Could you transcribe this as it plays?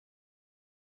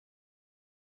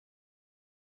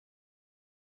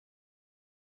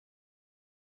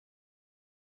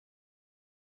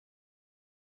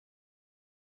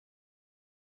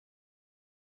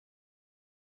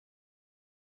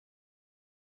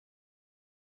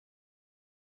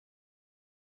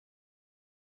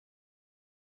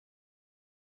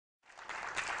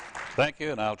Thank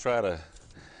you, and I'll try to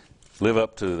live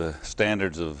up to the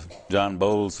standards of John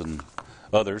Bowles and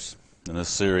others in this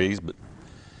series, but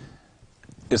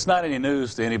it's not any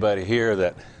news to anybody here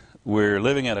that we're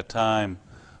living at a time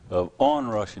of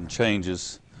onrushing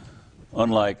changes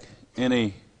unlike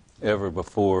any ever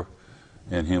before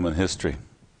in human history.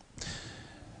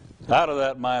 Out of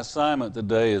that, my assignment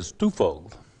today is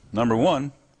twofold. Number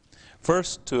one,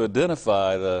 first to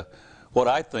identify what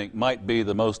I think might be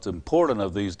the most important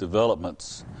of these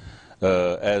developments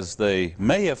as they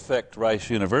may affect Rice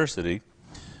University,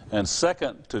 and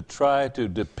second, to try to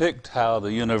depict how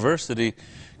the university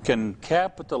can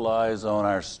capitalize on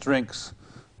our strengths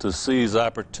to seize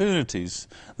opportunities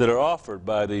that are offered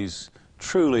by these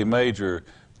truly major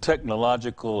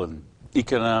technological and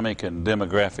economic and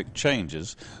demographic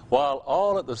changes, while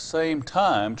all at the same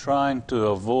time trying to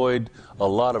avoid a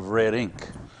lot of red ink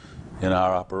in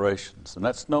our operations. And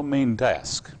that's no mean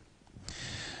task.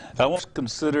 I want to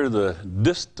consider the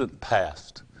distant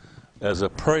past as a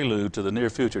prelude to the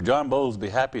near future. John Bowles will be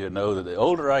happy to know that the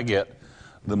older I get,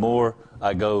 the more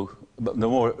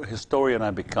historian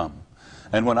I become.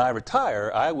 And when I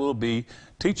retire, I will be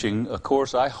teaching a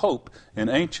course, I hope, in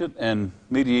ancient and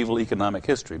medieval economic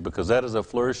history, because that is a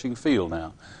flourishing field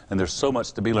now, and there's so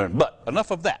much to be learned. But enough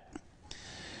of that.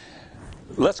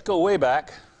 Let's go way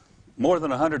back, more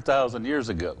than 100,000 years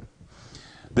ago.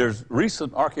 There's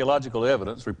recent archaeological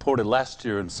evidence reported last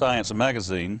year in Science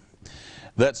magazine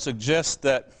that suggests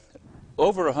that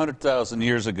over 100,000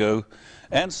 years ago,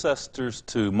 ancestors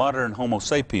to modern Homo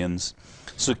sapiens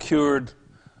secured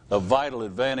a vital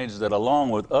advantage that, along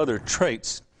with other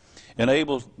traits,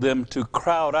 enabled them to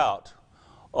crowd out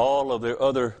all of their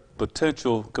other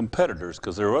potential competitors,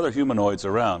 because there were other humanoids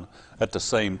around at the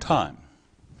same time.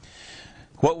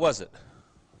 What was it?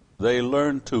 They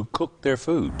learned to cook their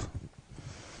food,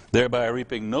 thereby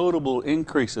reaping notable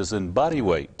increases in body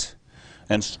weight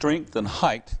and strength and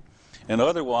height, and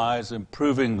otherwise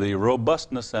improving the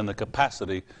robustness and the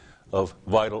capacity of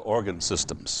vital organ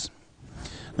systems.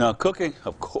 Now, cooking,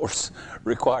 of course,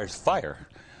 requires fire,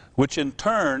 which in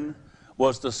turn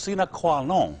was the sine qua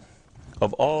non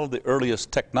of all the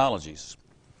earliest technologies.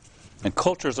 And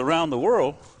cultures around the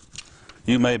world,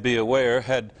 you may be aware,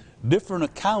 had different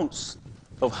accounts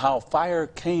of how fire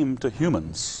came to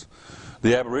humans.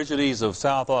 The Aborigines of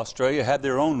South Australia had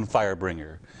their own fire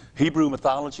bringer. Hebrew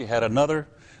mythology had another.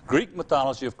 Greek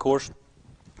mythology, of course,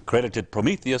 credited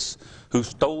Prometheus, who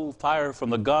stole fire from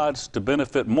the gods to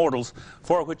benefit mortals,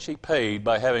 for which he paid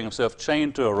by having himself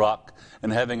chained to a rock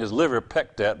and having his liver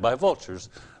pecked at by vultures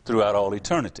throughout all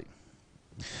eternity.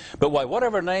 But by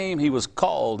whatever name he was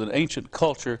called in ancient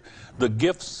culture, the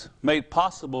gifts made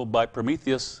possible by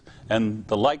Prometheus and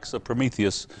the likes of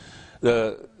Prometheus,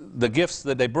 the gifts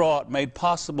that they brought made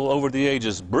possible over the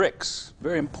ages bricks,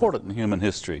 very important in human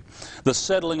history, the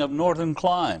settling of northern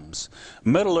climes,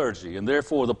 metallurgy, and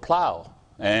therefore the plow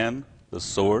and the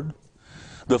sword.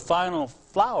 The final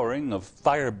flowering of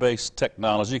fire-based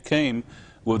technology came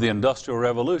with the Industrial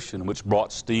Revolution, which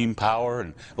brought steam power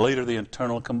and later the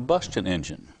internal combustion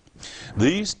engine.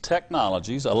 These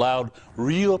technologies allowed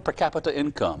real per capita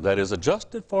income, that is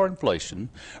adjusted for inflation,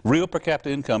 real per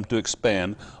capita income to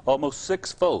expand almost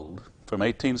sixfold from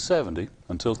 1870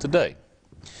 until today.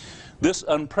 This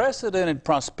unprecedented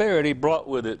prosperity brought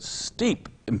with it steep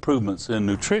improvements in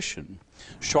nutrition,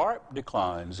 sharp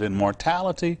declines in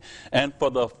mortality, and for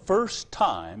the first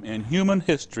time in human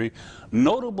history,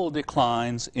 notable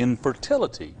declines in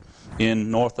fertility in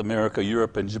North America,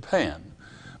 Europe, and Japan.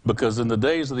 Because in the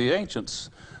days of the ancients,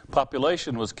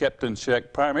 population was kept in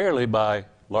check primarily by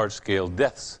large-scale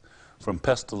deaths from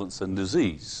pestilence and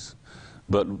disease.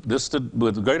 But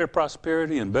with greater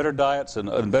prosperity and better diets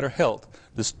and better health,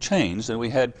 this changed, and we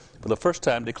had, for the first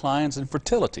time, declines in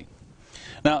fertility.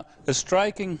 Now, as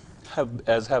striking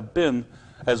as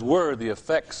were the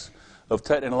effects of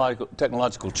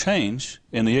technological change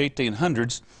in the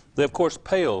 1800s, they of course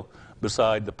pale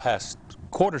beside the past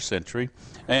quarter century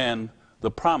and the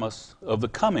promise of the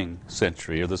coming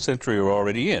century, or the century we're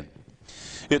already in.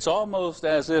 It's almost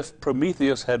as if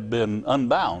Prometheus had been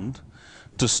unbound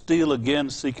to steal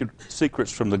again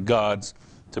secrets from the gods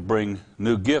to bring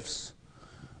new gifts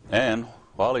and,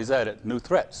 while he's at it, new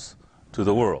threats to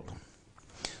the world.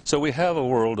 So we have a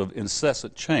world of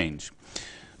incessant change.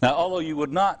 Now, although you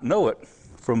would not know it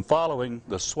from following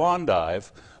the swan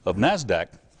dive of NASDAQ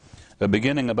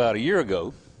beginning about a year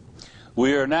ago,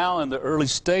 we are now in the early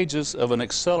stages of an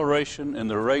acceleration in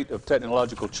the rate of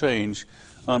technological change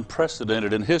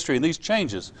unprecedented in history. And these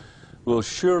changes will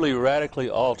surely radically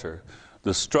alter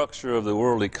the structure of the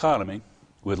world economy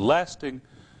with lasting,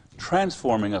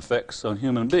 transforming effects on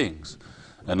human beings.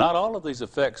 And not all of these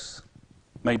effects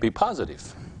may be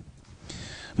positive.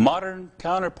 Modern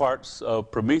counterparts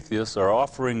of Prometheus are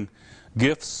offering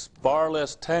gifts far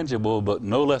less tangible but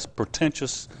no less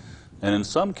pretentious, and in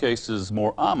some cases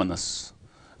more ominous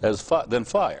than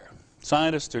fire.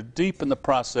 Scientists are deep in the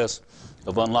process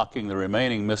of unlocking the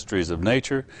remaining mysteries of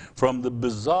nature, from the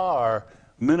bizarre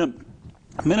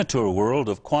miniature world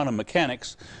of quantum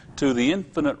mechanics to the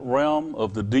infinite realm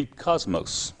of the deep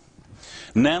cosmos.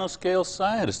 Nanoscale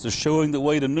scientists are showing the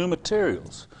way to new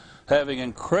materials, having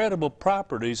incredible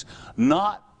properties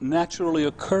not naturally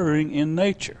occurring in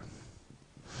nature.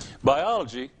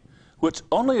 Biology, which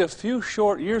only a few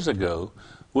short years ago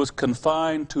was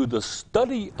confined to the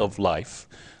study of life,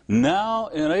 now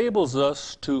enables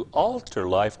us to alter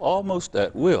life almost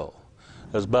at will,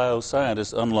 as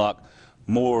bioscientists unlock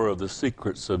more of the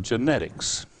secrets of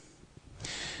genetics.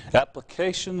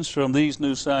 Applications from these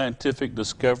new scientific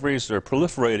discoveries are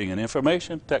proliferating in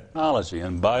information technology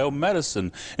and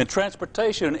biomedicine and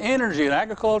transportation and energy and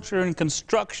agriculture and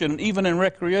construction and even in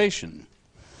recreation.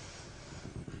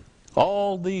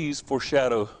 All these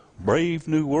foreshadow brave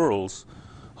new worlds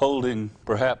holding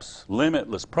perhaps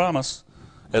limitless promise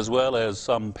as well as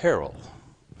some peril,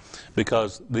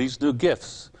 because these new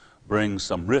gifts bring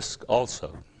some risk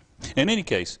also. In any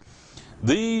case,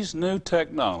 these new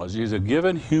technologies have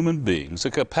given human beings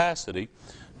the capacity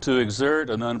to exert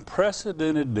an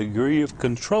unprecedented degree of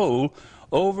control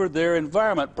over their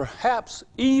environment, perhaps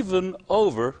even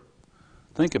over,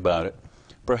 think about it,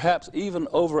 perhaps even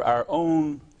over our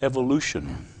own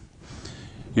evolution.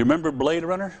 You remember Blade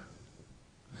Runner?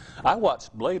 I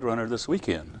watched Blade Runner this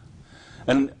weekend,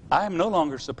 and I am no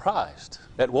longer surprised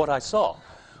at what I saw.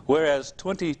 Whereas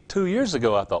 22 years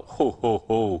ago I thought, ho, ho,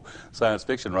 ho, science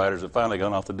fiction writers have finally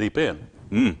gone off the deep end.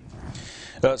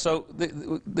 So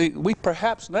we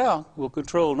perhaps now will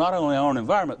control not only our own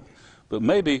environment, but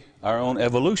maybe our own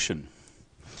evolution.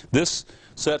 This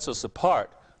sets us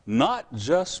apart not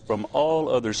just from all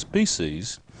other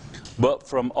species, but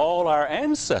from all our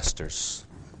ancestors,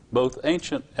 both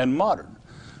ancient and modern.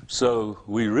 So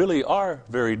we really are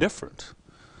very different,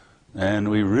 and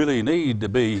we really need to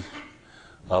be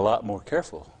a lot more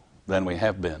careful than we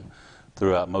have been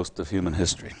throughout most of human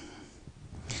history.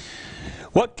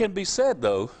 What can be said,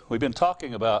 though? We've been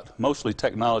talking about mostly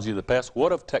technology in the past.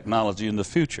 What of technology in the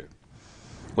future?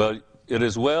 Well, it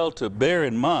is well to bear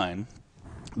in mind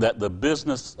that the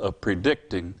business of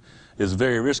predicting is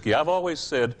very risky. I've always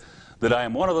said that I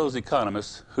am one of those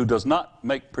economists who does not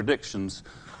make predictions,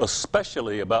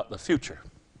 especially about the future.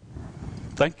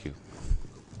 Thank you.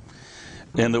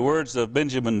 In the words of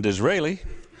Benjamin Disraeli,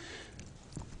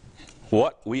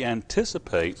 what we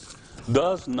anticipate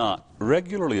does not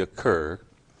regularly occur,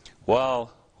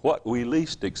 while what we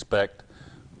least expect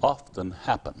often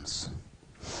happens.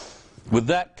 With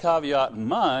that caveat in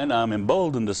mind, I'm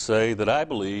emboldened to say that I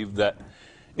believe that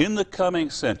in the coming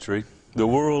century, the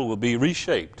world will be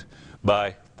reshaped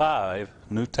by 5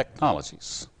 new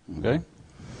technologies. Okay?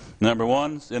 Number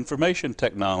 1 is information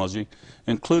technology,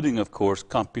 including, of course,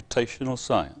 computational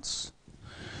science.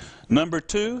 Number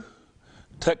 2,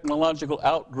 technological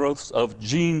outgrowths of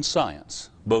gene science,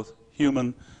 both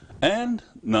human and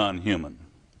non-human.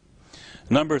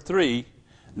 Number 3,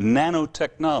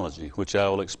 nanotechnology, which I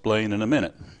will explain in a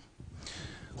minute.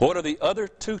 What are the other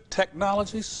 2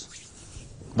 technologies?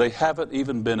 They haven't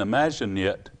even been imagined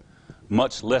yet,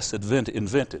 much less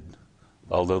invented,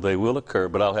 although they will occur,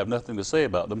 but I'll have nothing to say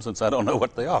about them since I don't know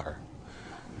what they are.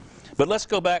 But let's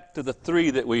go back to the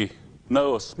 3 that we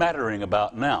know a smattering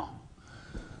about now.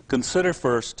 Consider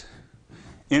first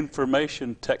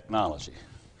information technology.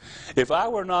 If I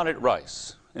were not at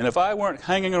Rice, and if I weren't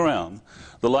hanging around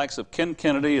the likes of Ken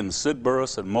Kennedy and Sid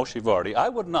Burris and Moshe Vardi, I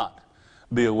would not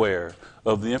be aware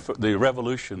of the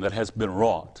revolution that has been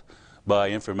wrought by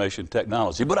information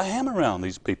technology. But I am around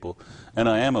these people, and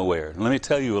I am aware. And let me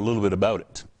tell you a little bit about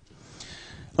it.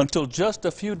 Until just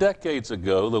a few decades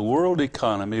ago, the world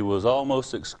economy was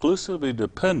almost exclusively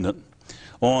dependent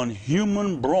on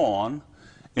human brawn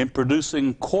in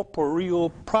producing corporeal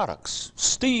products: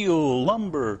 steel,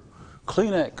 lumber,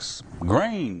 Kleenex,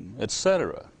 grain,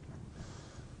 etc.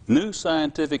 New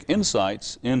scientific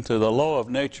insights into the law of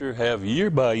nature have year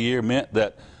by year meant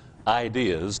that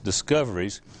ideas,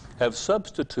 discoveries, have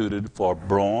substituted for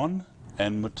brawn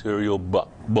and material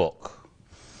bulk.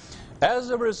 As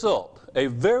a result, a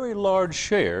very large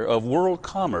share of world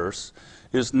commerce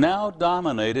is now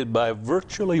dominated by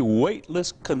virtually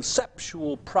weightless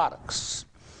conceptual products,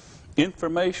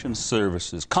 information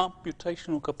services,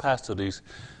 computational capacities,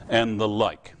 and the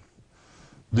like.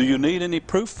 Do you need any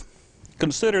proof?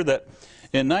 Consider that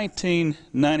in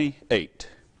 1998,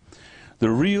 the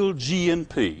real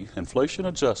GNP, inflation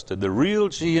adjusted, the real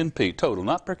GNP, total,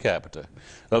 not per capita,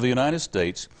 of the United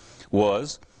States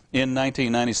was, in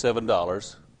 1997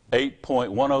 dollars,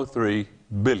 $8.103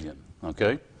 billion,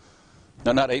 okay?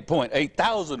 No, not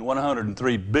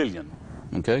 8,103 billion,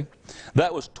 okay?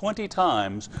 That was 20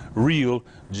 times real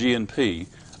GNP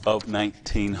of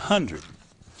 1900.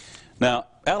 Now,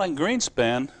 Alan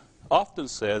Greenspan often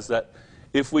says that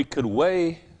if we could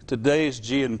weigh today's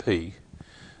GNP,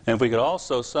 and if we could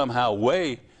also somehow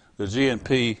weigh the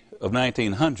GNP of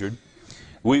 1900,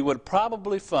 we would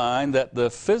probably find that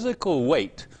the physical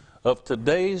weight of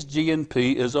today's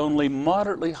GNP is only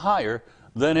moderately higher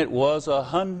than it was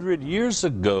 100 years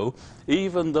ago,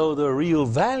 even though the real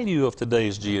value of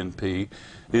today's GNP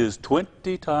is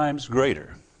 20 times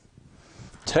greater.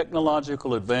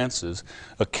 Technological advances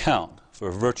account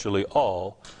for virtually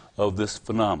all of this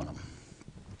phenomenon.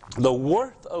 The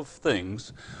worth of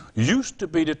things used to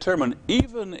be determined,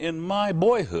 even in my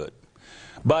boyhood,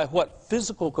 by what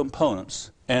physical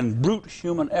components and brute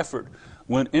human effort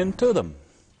went into them.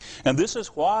 And this is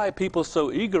why people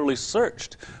so eagerly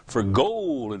searched for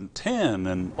gold and tin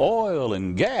and oil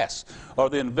and gas, or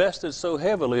they invested so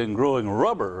heavily in growing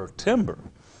rubber or timber.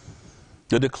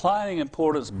 The declining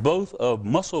importance both of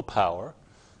muscle power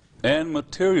and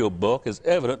material bulk is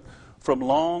evident from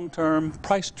long-term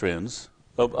price trends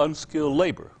of unskilled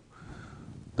labor.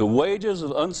 The wages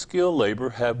of unskilled labor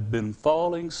have been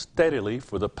falling steadily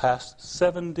for the past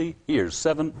 70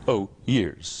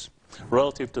 years,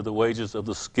 relative to the wages of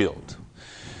the skilled.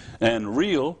 And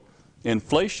real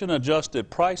inflation-adjusted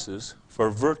prices for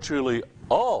virtually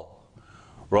all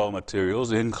raw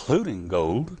materials, including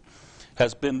gold,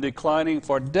 has been declining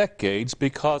for decades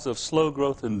because of slow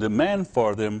growth in demand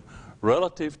for them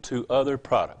relative to other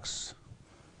products.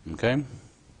 Okay?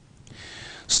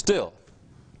 Still,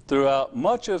 throughout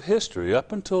much of history,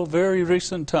 up until very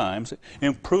recent times,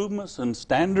 improvements in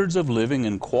standards of living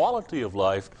and quality of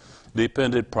life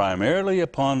depended primarily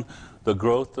upon the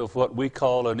growth of what we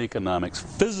call in economics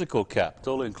physical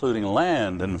capital, including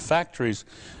land and factories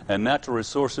and natural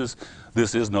resources.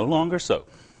 This is no longer so.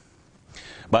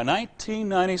 By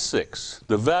 1996,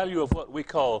 the value of what we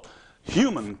call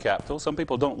human capital, some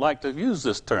people don't like to use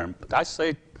this term, but I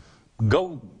say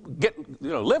go get,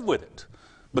 live with it,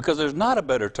 because there's not a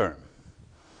better term.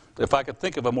 If I could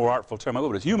think of a more artful term, I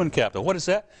would. It's human capital. What is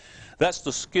that? That's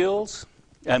the skills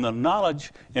and the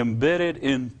knowledge embedded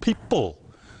in people.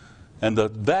 And the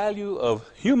value of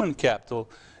human capital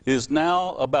is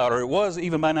now about, or it was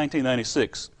even by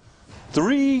 1996,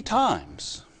 3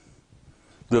 times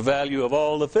the value of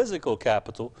all the physical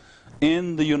capital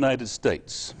in the United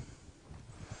States.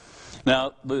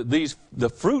 Now, the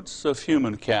fruits of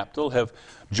human capital have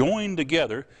joined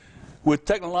together with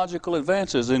technological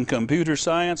advances in computer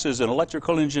sciences and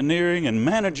electrical engineering and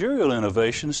managerial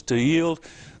innovations to yield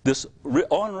this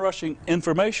onrushing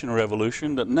information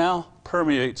revolution that now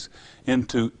permeates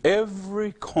into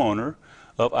every corner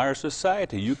of our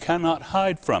society. You cannot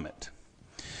hide from it.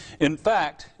 In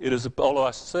fact, it is, although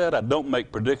I said I don't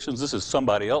make predictions, this is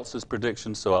somebody else's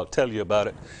prediction, so I'll tell you about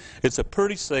it. It's a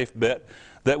pretty safe bet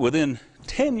that within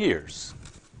 10 years,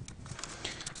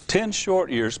 10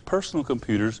 short years, personal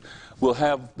computers will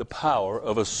have the power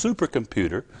of a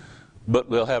supercomputer, but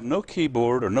they'll have no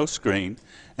keyboard or no screen,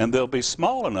 and they'll be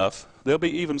small enough, they'll be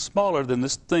even smaller than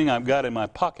this thing I've got in my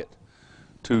pocket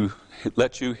to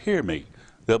let you hear me.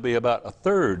 They'll be about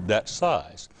 1/3 that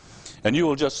size. And you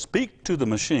will just speak to the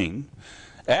machine,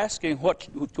 asking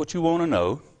what you want to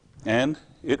know, and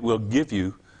it will give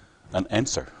you an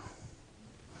answer.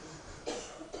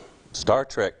 Star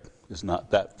Trek is not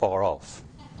that far off.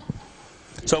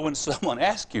 So when someone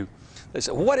asks you, they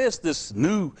say, what is this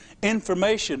new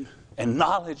information and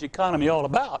knowledge economy all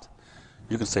about?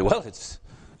 You can say, well,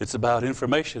 it's about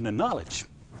information and knowledge,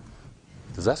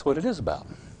 because that's what it is about.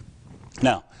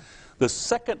 Now, the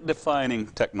second defining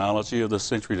technology of the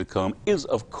century to come is,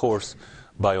 of course,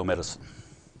 biomedicine.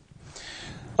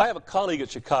 I have a colleague at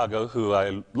Chicago who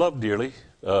I love dearly,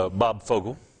 Bob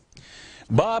Fogel.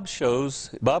 Bob's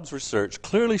research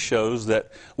clearly shows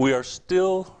that we are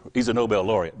still, he's a Nobel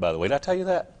laureate, by the way. Did I tell you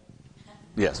that?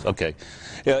 Yes, okay.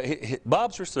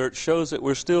 Bob's research shows that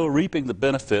we're still reaping the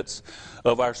benefits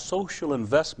of our social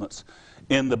investments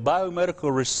in the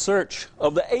biomedical research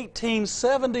of the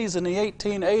 1870s and the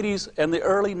 1880s and the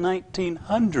early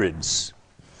 1900s.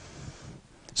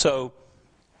 So,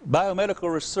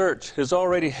 biomedical research has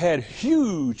already had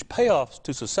huge payoffs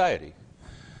to society,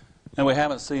 and we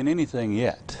haven't seen anything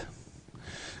yet.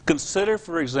 Consider,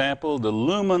 for example, the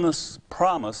luminous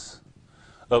promise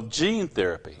of gene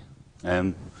therapy.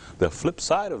 And the flip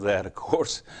side of that, of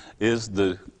course, is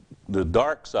the the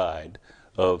dark side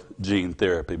of gene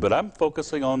therapy. But I'm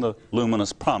focusing on the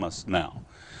luminous promise now.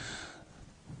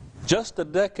 Just a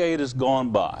decade has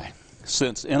gone by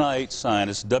since NIH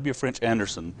scientist W. French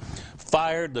Anderson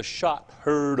fired the shot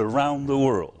heard around the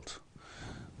world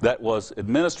that was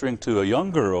administering to a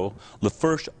young girl the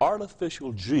first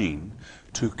artificial gene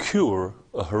to cure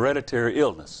a hereditary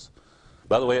illness.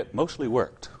 By the way, it mostly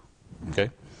worked. Okay?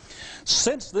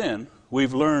 Since then,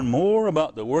 we've learned more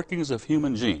about the workings of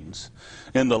human genes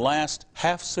in the last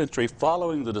half century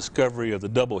following the discovery of the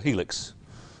double helix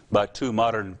by two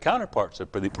modern counterparts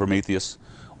of Prometheus,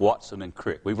 Watson and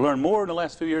Crick. We've learned more in the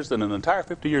last few years than in the entire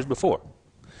 50 years before.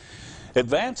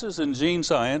 Advances in gene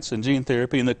science and gene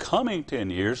therapy in the coming 10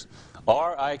 years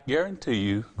are, I guarantee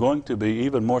you, going to be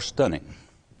even more stunning.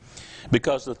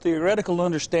 Because the theoretical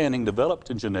understanding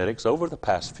developed in genetics over the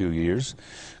past few years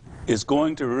is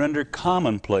going to render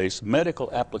commonplace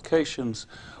medical applications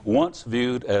once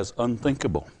viewed as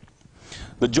unthinkable.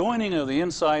 The joining of the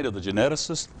insight of the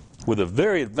geneticist with the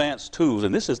very advanced tools,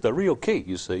 and this is the real key,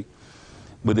 you see,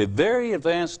 with the very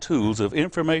advanced tools of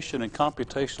information and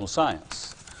computational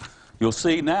science. You'll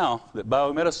see now that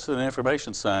biomedicine and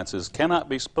information sciences cannot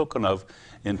be spoken of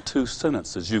in two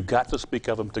sentences. You've got to speak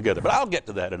of them together. But I'll get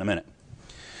to that in a minute.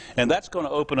 And that's going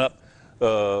to open up,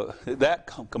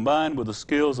 combined with the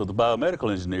skills of the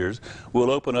biomedical engineers,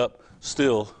 will open up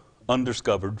still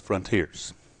undiscovered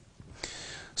frontiers.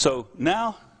 So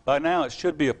now, by now, it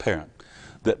should be apparent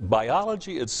that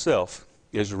biology itself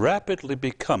is rapidly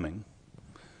becoming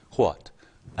what?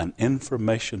 An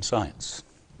information science.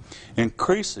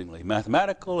 Increasingly,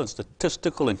 mathematical and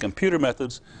statistical and computer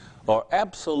methods are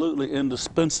absolutely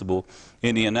indispensable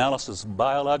in the analysis of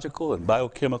biological and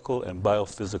biochemical and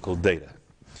biophysical data.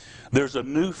 There's a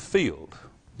new field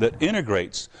that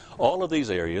integrates all of these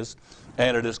areas,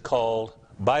 and it is called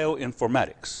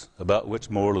bioinformatics, about which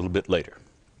more a little bit later.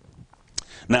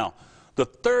 Now, the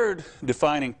third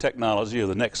defining technology of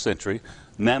the next century,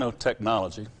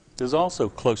 nanotechnology, is also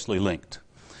closely linked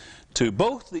to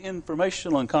both the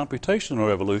informational and computational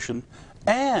revolution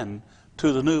and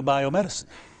to the new biomedicine.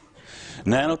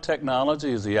 Nanotechnology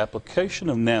is the application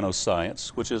of nanoscience,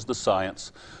 which is the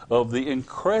science of the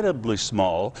incredibly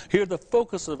small. Here the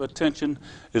focus of attention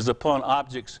is upon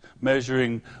objects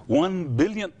measuring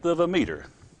 1/1000th of a meter,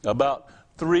 about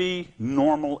 3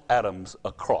 normal atoms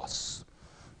across.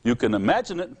 You can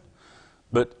imagine it,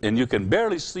 and you can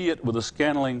barely see it with a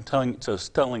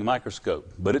stunning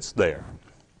microscope, but it's there.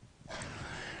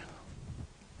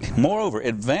 Moreover,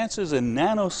 advances in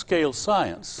nanoscale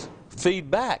science feed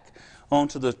back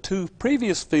onto the two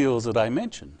previous fields that I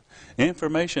mentioned,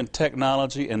 information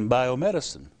technology and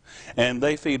biomedicine. And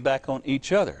they feed back on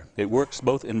each other. It works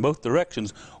in both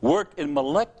directions. Work in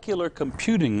molecular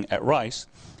computing at Rice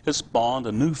has spawned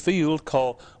a new field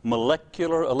called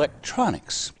molecular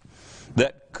electronics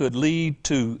that could lead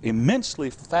to immensely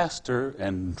faster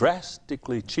and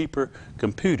drastically cheaper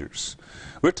computers.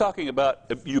 We're talking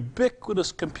about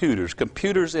ubiquitous computers,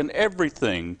 computers in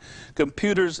everything,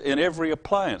 computers in every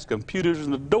appliance, computers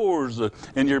in the doors,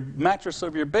 in your mattress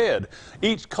of your bed,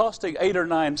 each costing 8 or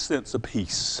 9 cents a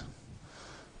piece,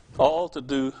 all to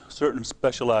do certain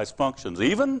specialized functions.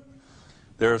 Even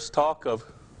there's talk of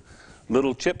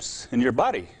little chips in your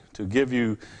body to give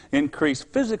you increased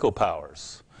physical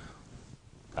powers.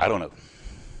 I don't know.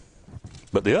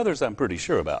 But the others I'm pretty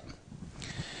sure about.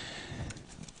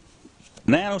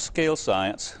 Nanoscale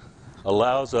science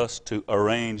allows us to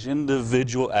arrange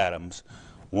individual atoms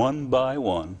one by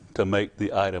one to make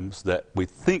the items that we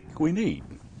think we need.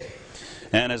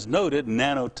 And as noted,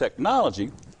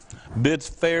 nanotechnology bids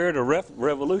fair to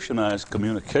revolutionize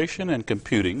communication and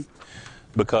computing,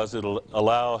 because it'll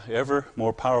allow ever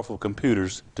more powerful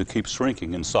computers to keep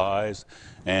shrinking in size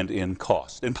and in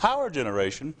cost. In power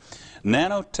generation,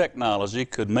 nanotechnology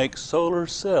could make solar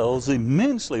cells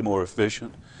immensely more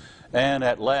efficient and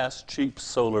at last cheap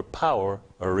solar power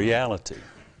a reality.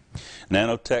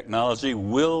 Nanotechnology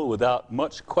will, without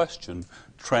much question,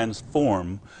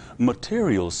 transform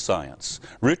materials science.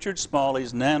 Richard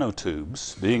Smalley's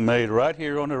nanotubes, being made right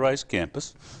here on the Rice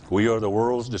campus. We are the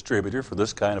world's distributor for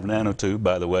this kind of nanotube,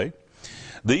 by the way.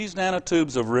 These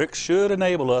nanotubes of Rick should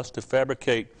enable us to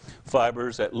fabricate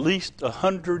fibers at least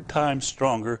 100 times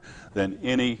stronger than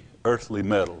any earthly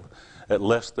metal, at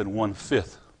less than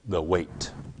 1/5 the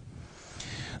weight.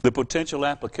 The potential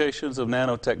applications of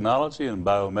nanotechnology and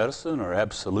biomedicine are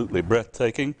absolutely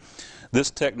breathtaking. This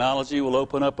technology will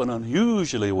open up an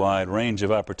unusually wide range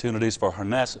of opportunities for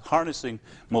harnessing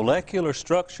molecular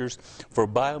structures for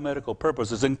biomedical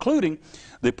purposes, including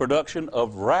the production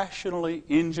of rationally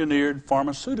engineered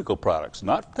pharmaceutical products,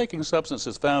 not taking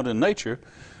substances found in nature,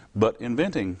 but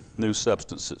inventing new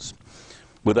substances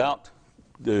without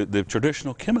the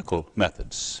traditional chemical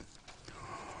methods.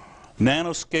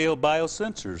 Nanoscale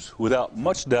biosensors, without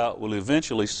much doubt, will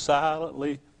eventually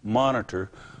silently monitor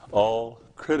all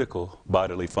critical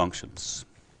bodily functions.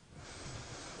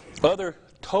 Other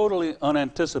totally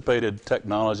unanticipated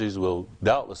technologies will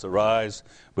doubtless arise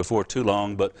before too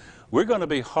long, but we're going to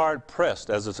be hard-pressed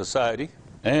as a society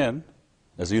and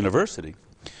as a university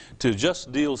to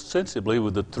just deal sensibly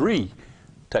with the three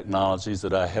technologies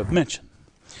that I have mentioned.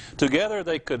 Together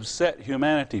they could set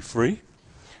humanity free,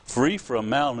 free from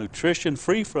malnutrition,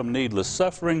 free from needless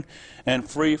suffering, and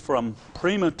free from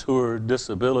premature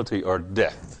disability or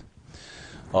death.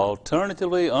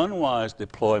 Alternatively, unwise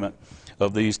deployment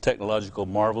of these technological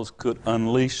marvels could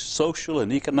unleash social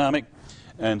and economic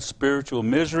and spiritual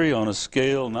misery on a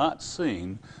scale not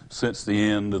seen since the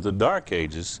end of the Dark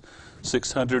Ages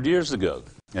 600 years ago.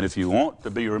 And if you want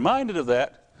to be reminded of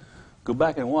that, go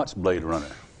back and watch Blade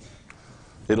Runner.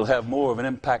 It'll have more of an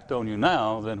impact on you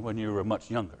now than when you were much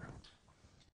younger.